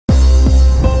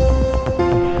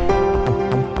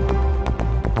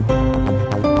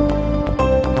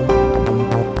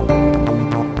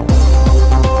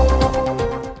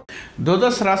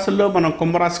ద్వాదశ రాశుల్లో మనం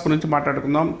కుంభరాశి గురించి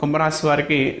మాట్లాడుకుందాం. కుంభరాశి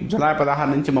వారికి జూలై 16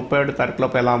 నుంచి 37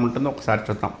 తారీఖులోపు ఎలా ఉంటుందో ఒకసారి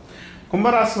చూద్దాం.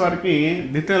 కుంభరాశి వారికి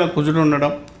ద్వితీయంలో కుజుడు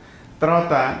ఉండడం,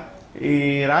 తర్వాత ఈ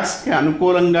రాశికి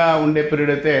అనుకూలంగా ఉండే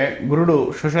పీరియడ్ అయితే గురుడు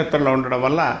సుక్షేత్రంలో ఉండడం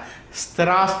వల్ల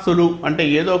స్థిరాస్తులు అంటే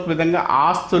ఏదో ఒక విధంగా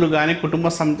ఆస్తులు కానీ, కుటుంబ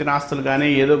సంబంధించిన ఆస్తులు కానీ,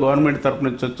 ఏదో గవర్నమెంట్ తరపు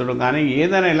నుంచి వచ్చడం కానీ,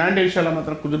 ఏదైనా ఇలాంటి విషయాల్లో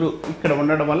మాత్రం కుజుడు ఇక్కడ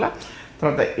ఉండడం వల్ల,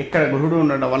 తర్వాత ఇక్కడ గురుడు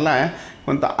ఉండడం వల్ల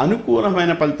కొంత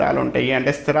అనుకూలమైన ఫలితాలు ఉంటాయి.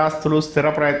 అంటే స్థిరాస్తులు, స్థిర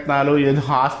ప్రయత్నాలు, ఏదో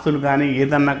ఆస్తులు కానీ,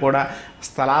 ఏదన్నా కూడా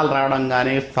స్థలాలు రావడం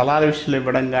కానీ, స్థలాల విషయాలు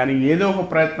ఇవ్వడం కానీ, ఏదో ఒక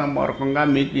ప్రయత్నం పూర్వకంగా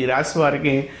మీకు ఈ రాశి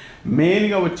వారికి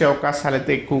మెయిన్గా వచ్చే అవకాశాలు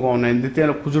అయితే ఎక్కువగా ఉన్నాయి.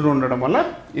 ద్వితీయంలో కుజుడు ఉండడం వల్ల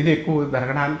ఇది ఎక్కువ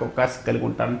జరగడానికి అవకాశం కలిగి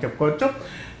ఉంటారని చెప్పుకోవచ్చు.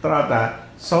 తర్వాత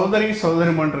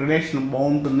సోదరిమణుల రిలేషన్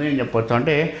బాగుంటుంది అని చెప్పవచ్చు.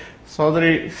 అంటే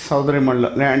సోదరిమణులు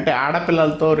అంటే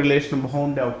ఆడపిల్లలతో రిలేషన్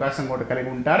బాగుండే అవకాశం కూడా కలిగి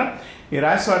ఉంటారు. ఈ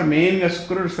రాశి వారు మెయిన్గా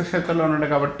శుక్రుడు సుక్షేత్రంలో ఉన్నాడు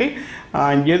కాబట్టి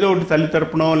ఏదో ఒకటి తల్లి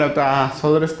తరపునో లేకపోతే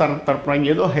సోదరి స్థానం తరపున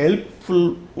ఏదో హెల్ప్ఫుల్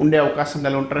ఉండే అవకాశం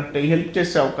కలిగి ఉంటారు. అంటే హెల్ప్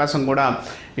చేసే అవకాశం కూడా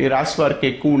ఈ రాశి వారికి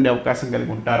ఎక్కువ ఉండే అవకాశం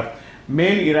కలిగి ఉంటారు.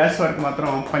 మెయిన్ ఈ రాశి వారికి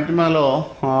మాత్రం పంచమలో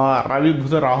రవి,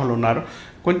 బుధ, రాహులు ఉన్నారు.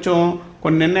 కొంచెం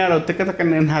కొన్ని నిర్ణయాలు తిక్కతక్క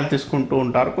నిర్ణయాలు తీసుకుంటూ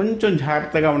ఉంటారు. కొంచెం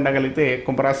జాగ్రత్తగా ఉండగలిగితే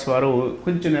కుంభరాశి వారు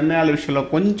కొంచెం నిర్ణయాల విషయంలో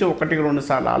కొంచెం 1-2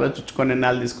 సార్లు ఆలోచించుకొని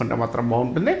నిర్ణయాలు తీసుకుంటే మాత్రం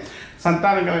బాగుంటుంది.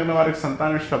 సంతానం కలిగిన వారికి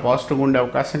సంతాన విషయంలో పాజిటివ్గా ఉండే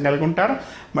అవకాశం కలిగి ఉంటారు.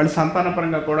 మళ్ళీ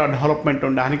సంతానపరంగా కూడా డెవలప్మెంట్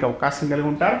ఉండడానికి అవకాశం కలిగి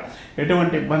ఉంటారు.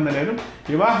 ఎటువంటి ఇబ్బంది లేదు.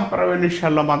 వివాహపరమైన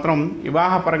విషయాల్లో మాత్రం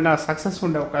వివాహపరంగా సక్సెస్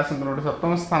ఉండే అవకాశం ఉన్నాడు.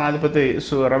 సప్తమ స్థానాధిపతి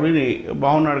రవిని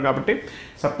బాగున్నాడు కాబట్టి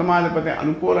సప్తమాధిపతి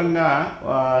అనుకూలంగా,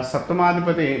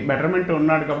 సప్తమాధిపతి బెటర్మెంట్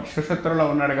ఉన్నాడు కాబట్టి, సుక్షేత్రంలో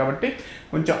ఉన్నాడు కాబట్టి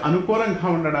కొంచెం అనుకూలంగా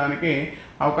ఉండడానికి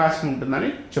అవకాశం ఉంటుందని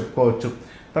చెప్పుకోవచ్చు.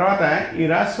 తర్వాత ఈ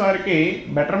రాశి వారికి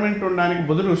బెటర్మెంట్ ఉండడానికి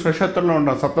బుధుడు సుక్షేత్రంలో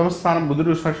ఉండడం, సప్తమ స్థానం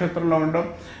బుధుడు సుక్షేత్రంలో ఉండడం,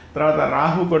 తర్వాత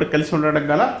రాహు కూడా కలిసి ఉండడం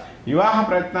గల వివాహ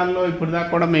ప్రయత్నాల్లో ఇప్పుడు దాకా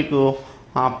కూడా మీకు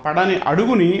పడని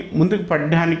అడుగుని ముందుకు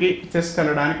పడడానికి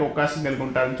తీసుకెళ్ళడానికి అవకాశం కలిగి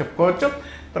ఉంటారని చెప్పుకోవచ్చు.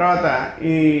 తర్వాత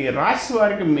ఈ రాశి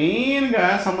వారికి మెయిన్గా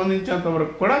సంబంధించినంత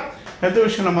వరకు కూడా హెల్త్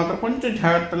విషయంలో మాత్రం కొంచెం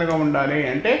జాగ్రత్తగా ఉండాలి.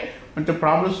 అంటే కొంచెం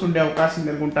ప్రాబ్లమ్స్ ఉండే అవకాశం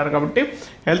కలిగి ఉంటారు కాబట్టి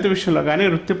హెల్త్ విషయంలో కానీ,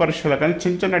 వృత్తి పరీక్షలో కానీ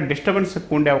చిన్న డిస్టర్బెన్స్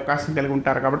ఎక్కువ ఉండే అవకాశం కలిగి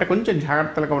ఉంటారు కాబట్టి కొంచెం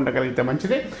జాగ్రత్తగా ఉండగలిగితే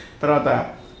మంచిది. తర్వాత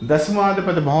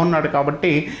దశమాధిపతి బాగున్నాడు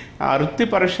కాబట్టి ఆ వృత్తి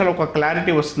పరీక్షలో ఒక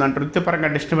క్లారిటీ వస్తుంది. అంటే వృత్తిపరంగా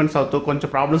డిస్టర్బెన్స్ అవుతూ కొంచెం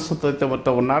ప్రాబ్లమ్స్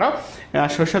అవుతూ ఉన్నారో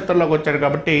సుక్షేత్రంలోకి వచ్చాడు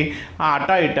కాబట్టి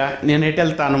అటా ఇట నేను ఎటు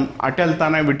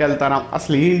వెళ్తానా ఇటు వెళ్తానా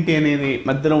అసలు ఏంటి అనేది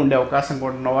మధ్యలో ఉండే అవకాశం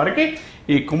కూడా ఉన్న వారికి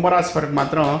ఈ కుంభరాశి వారికి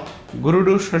మాత్రం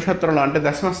గురుడు సుక్షేత్రంలో అంటే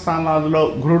దశమ స్థానాల్లో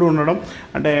గురుడు ఉండడం,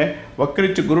 అంటే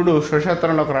వక్రించి గురుడు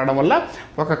సుక్షేత్రంలోకి రావడం వల్ల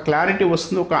ఒక క్లారిటీ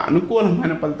వస్తుంది. ఒక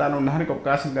అనుకూలమైన ఫలితాలు ఉండడానికి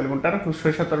అవకాశం కలిగి ఉంటారు.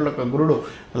 సుక్షేత్రంలో గురుడు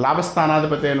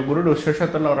లాభస్థానాధిపతి అయిన గురుడు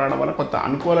సుక్షేత్రంలో రావడం వల్ల కొంత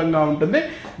అనుకూలంగా ఉంటుంది.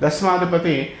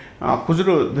 దశమాధిపతి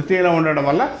కుజుడు ద్వితీయంలో ఉండడం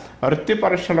వల్ల వృత్తి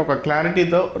పరీక్షలో ఒక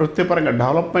క్లారిటీతో వృత్తిపరంగా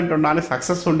డెవలప్మెంట్ ఉండడానికి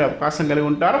సక్సెస్ ఉండే అవకాశం కలిగి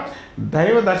ఉంటారు.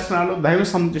 దైవ దర్శనాలు, దైవ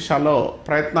సందేశాల్లో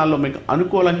ప్రయత్నాల్లో మీకు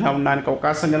అనుకూలంగా ఉండడానికి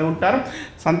అవకాశం కలిగి ఉంటారు.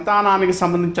 సంతానానికి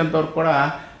సంబంధించినంత వరకు కూడా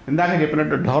ఇందాక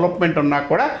చెప్పినట్టు డెవలప్మెంట్ ఉన్నా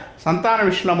కూడా సంతాన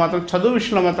విషయంలో మాత్రం, చదువు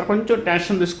విషయంలో మాత్రం కొంచెం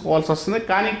టెన్షన్ తీసుకోవాల్సి వస్తుంది.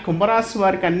 కానీ కుంభరాశి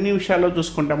వారికి అన్ని విషయాల్లో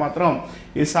చూసుకుంటే మాత్రం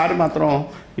ఈసారి మాత్రం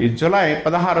ఈ జూలై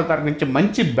 16వ తారీఖు నుంచి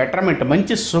మంచి బెటర్మెంట్,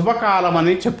 మంచి శుభకాలం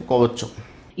అని చెప్పుకోవచ్చు.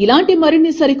 ఇలాంటి మరిన్ని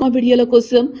సరికొత్త వీడియోల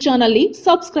కోసం ఛానల్ ని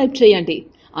సబ్స్క్రైబ్ చేయండి.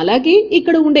 అలాగే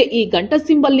ఇక్కడ ఉండే ఈ గంట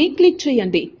సింబల్ ని క్లిక్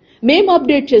చేయండి. మేము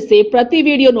అప్డేట్ చేసే ప్రతి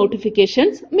వీడియో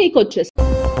నోటిఫికేషన్స్ మీకు వచ్చేస్తాయి.